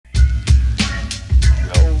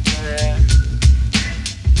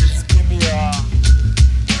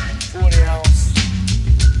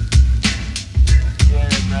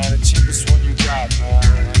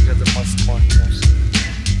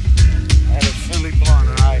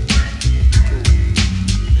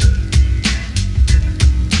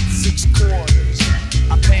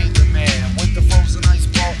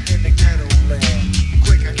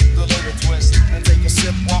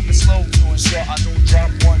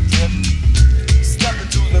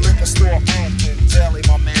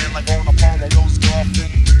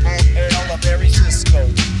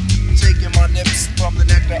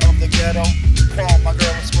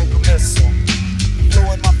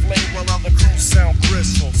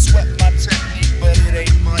whistle. Sweat my technique, but it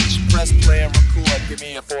ain't much. Press play and record. Give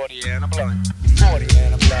me a 40 and a blunt. 40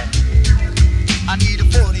 and a blunt. I need a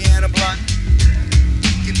 40 and a blunt.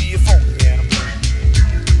 Give me a 40 and a blunt.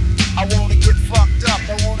 I wanna get fucked up.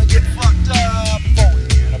 I wanna get fucked up.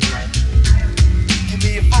 40 and a blunt. Give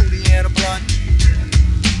me a 40 and a blunt.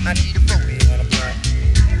 I need a 40 and a blunt.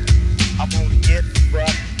 I wanna get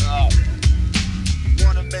fucked up.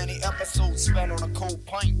 One of many episodes spent on a cold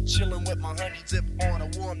pint, chilling with my honey dip on a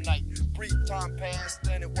warm night. Brief time passed,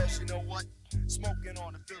 and it was, you know what? Smoking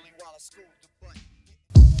on a Philly while I schooled the butt.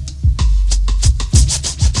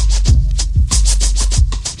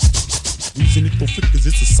 Using it for fit cause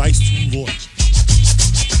it's a size too large.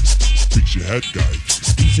 Fix your head guy.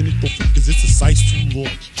 Using it for fit cause it's a size too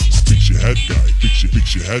large. Fix your head guy. Fix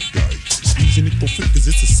your head guy. Using it for fit cause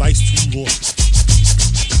it's a size too large.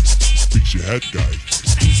 Fix your head guy.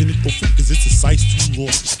 Using it for fit cause it's a size too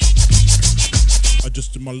large.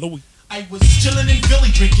 Adjusted my lowy. I was chillin' in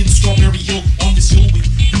Philly, drinking Strawberry Hill on this hill. We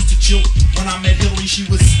used to chill. When I met Hillary, she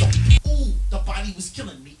was stoned. Ooh, the body was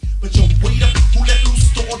killing me. But yo, wait up, who let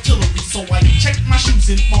loose the artillery? So I checked my shoes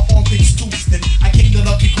and my armpits too. Then I came to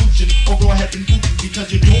the conclusion, or go ahead and bootin',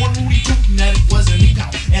 because you're doing Rudy Tootin', that it wasn't me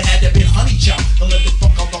cow. It had to been Honey Chow, to let the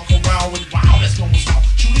fuck out the corral. And wow, that's going south.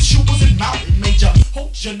 Shoot his shoe was in mouth, it made ya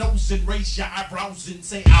hold your nose and raise your eyebrows and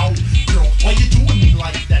say, ow, girl, why you doing me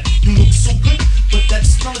like that? You look so good, but that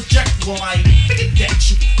smell is jack. Well, I figured that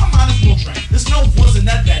shit, I might as well drink. The smell wasn't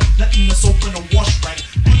that bad, nothing to soap in a wash rag.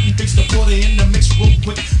 Couldn't fix the butter in the mix real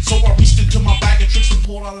quick, so I reached into my bag of tricks and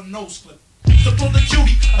pulled out a nose clip. To pull the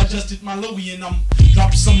cutie, adjusted my Louis and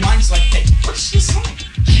dropped some lines like, hey, what's this line?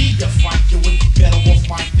 Gee, you're fine, you would be better off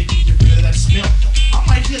mine, thinking you're good at that smell. I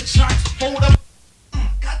might hear chimes, hold up,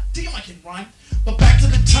 god damn I can rhyme. But back to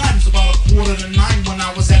the times, about 8:45 when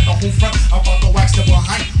I was at the home front, about to wax the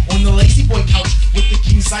behind on the lazy boy couch with the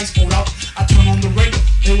king size fold out. I turned on the radio,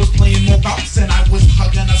 they was playing more bouts, and I was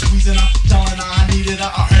hugging her, squeezing her, telling her I needed her.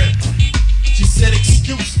 I heard she said,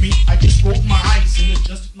 excuse me. I just rolled my eyes and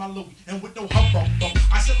adjusted my Louis, and with no hubba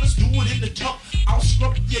I said, let's do it in the tub. I'll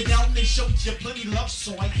scrub you down and show you plenty love,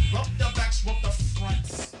 so I rubbed the backs, rubbed the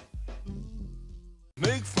fronts.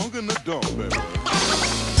 Make funk in the dog, baby.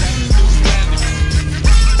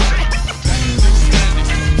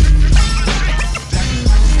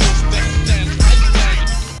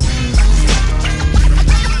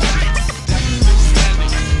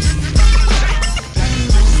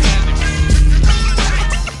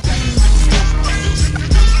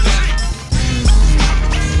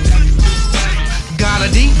 Got a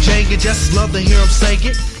DJ, you just love to hear him say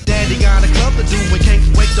it. Daddy got a club to do and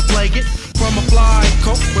can't wait to play it. From a fly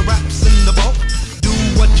coat with raps in the vault. Do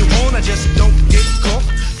what you want, I just don't get caught.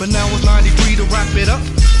 But now it's 93 to wrap it up.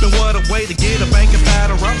 Then what a way to get a bank and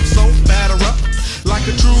batter up. So batter up like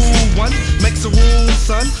a true one. Makes a room,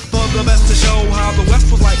 son, for the best to show how the West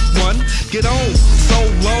was like one. Get on, so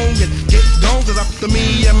long and get gone, cause after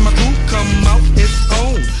me and my crew come out its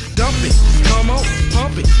own. Dump it, come on,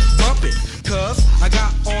 pump it, bump it, cause I got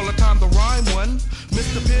all the time to rhyme one.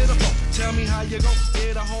 Mr. Pitiful, tell me how you gon'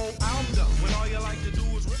 get a whole album done when all you like to do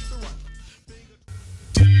is rip the run.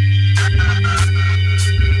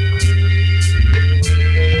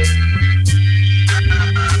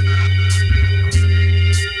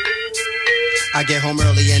 I get home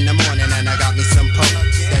early in the morning and I got me some poke.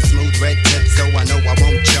 That smooth red tip so I know I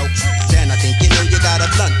won't choke. Then I think, you know, you got a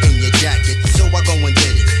blunt in your jacket, so I go and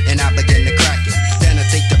get it and I begin to crack it. Then I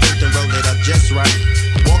take the blunt and roll it up just right.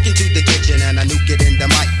 Walk into the kitchen and I nuke it in the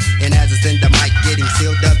mic. And as it's in the mic getting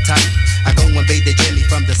sealed up tight, I go and bathe the Jimmy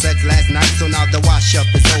from the sex last night. So now the wash up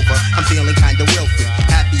is over, I'm feeling kinda willful.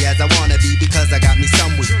 Happy as I wanna be because I got me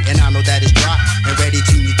some weed. And I know that it's dry and ready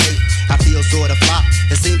to mutate. I feel sorta flop,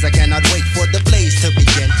 it seems I cannot wait for the blaze to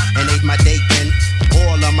begin. And ain't my date in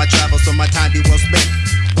all of my travels, so my time be well spent.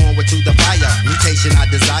 Onward to the fire, mutation I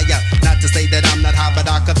desire. Not to say that I'm not high, but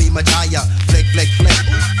I could be much higher. Flick, flick, flick,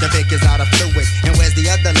 the Vic is out of fluid. And where's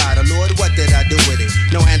the other lighter? Lord, what did I do with it?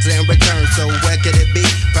 No answer in return, so where could it be?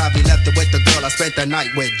 Probably left it with the girl I spent the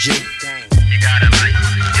night with, G. You gotta like,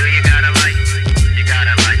 do you gotta like, you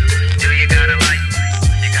gotta like, do you gotta like,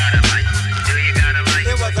 you gotta like, do you gotta like,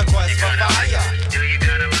 It was a quest for fire. do you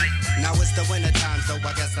gotta like. Now it's the winter time, so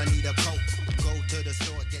I guess I need a coat. Go to the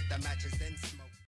store, get the matches.